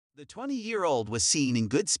The 20-year-old was seen in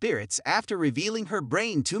good spirits after revealing her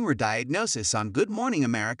brain tumor diagnosis on Good Morning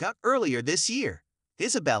America earlier this year.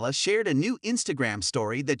 Isabella shared a new Instagram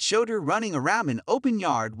story that showed her running around an open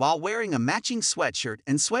yard while wearing a matching sweatshirt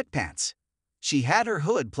and sweatpants. She had her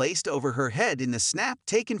hood placed over her head in the snap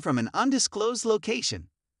taken from an undisclosed location.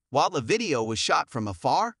 While the video was shot from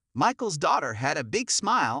afar, Michael's daughter had a big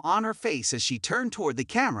smile on her face as she turned toward the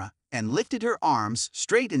camera and lifted her arms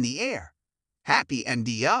straight in the air. "Happy and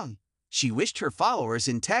young," she wished her followers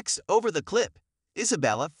in text over the clip.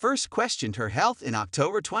 Isabella first questioned her health in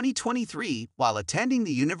October 2023 while attending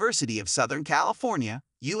the University of Southern California,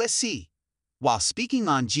 USC. While speaking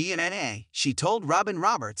on GMA, she told Robin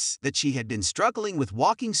Roberts that she had been struggling with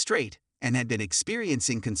walking straight and had been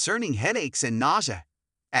experiencing concerning headaches and nausea.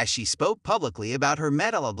 As she spoke publicly about her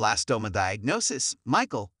medulloblastoma diagnosis,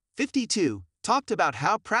 Michael, 52, talked about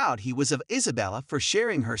how proud he was of Isabella for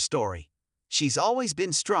sharing her story. "She's always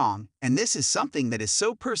been strong, and this is something that is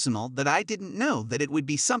so personal that I didn't know that it would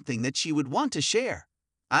be something that she would want to share.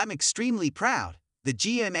 I'm extremely proud," the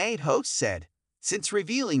GMA host said. Since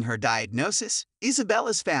revealing her diagnosis,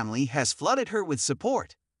 Isabella's family has flooded her with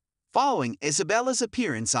support. Following Isabella's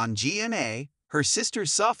appearance on GMA, her sister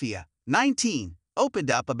Sophia, 19,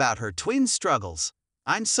 opened up about her twin struggles.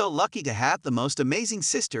 "I'm so lucky to have the most amazing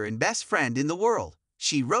sister and best friend in the world,"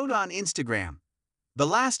 she wrote on Instagram. "The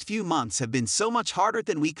last few months have been so much harder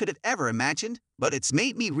than we could have ever imagined, but it's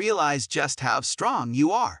made me realize just how strong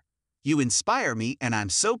you are. You inspire me and I'm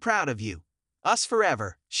so proud of you. Us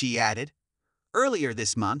forever," she added. Earlier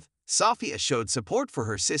this month, Sophia showed support for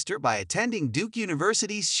her sister by attending Duke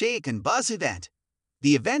University's Shake and Buzz event.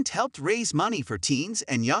 The event helped raise money for teens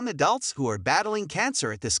and young adults who are battling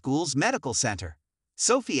cancer at the school's medical center.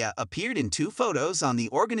 Sophia appeared in 2 photos on the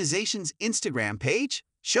organization's Instagram page,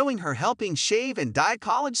 showing her helping shave and dye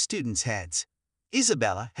college students' heads.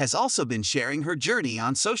 Isabella has also been sharing her journey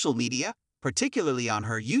on social media, particularly on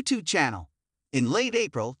her YouTube channel. In late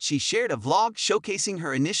April, she shared a vlog showcasing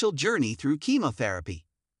her initial journey through chemotherapy.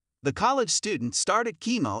 The college student started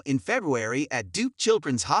chemo in February at Duke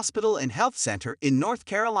Children's Hospital and Health Center in North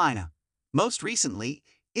Carolina. Most recently,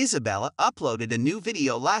 Isabella uploaded a new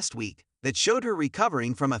video last week that showed her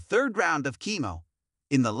recovering from a 3rd round of chemo.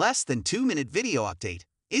 In the less than 2-minute video update,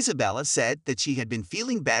 Isabella said that she had been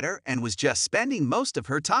feeling better and was just spending most of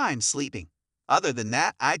her time sleeping. "Other than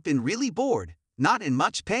that, I've been really bored, not in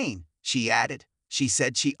much pain," she added. She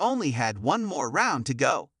said she only had 1 more round to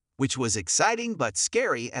go, which was exciting but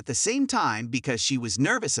scary at the same time because she was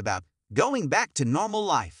nervous about going back to normal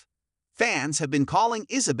life. Fans have been calling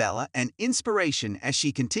Isabella an inspiration as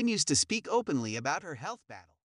she continues to speak openly about her health battle.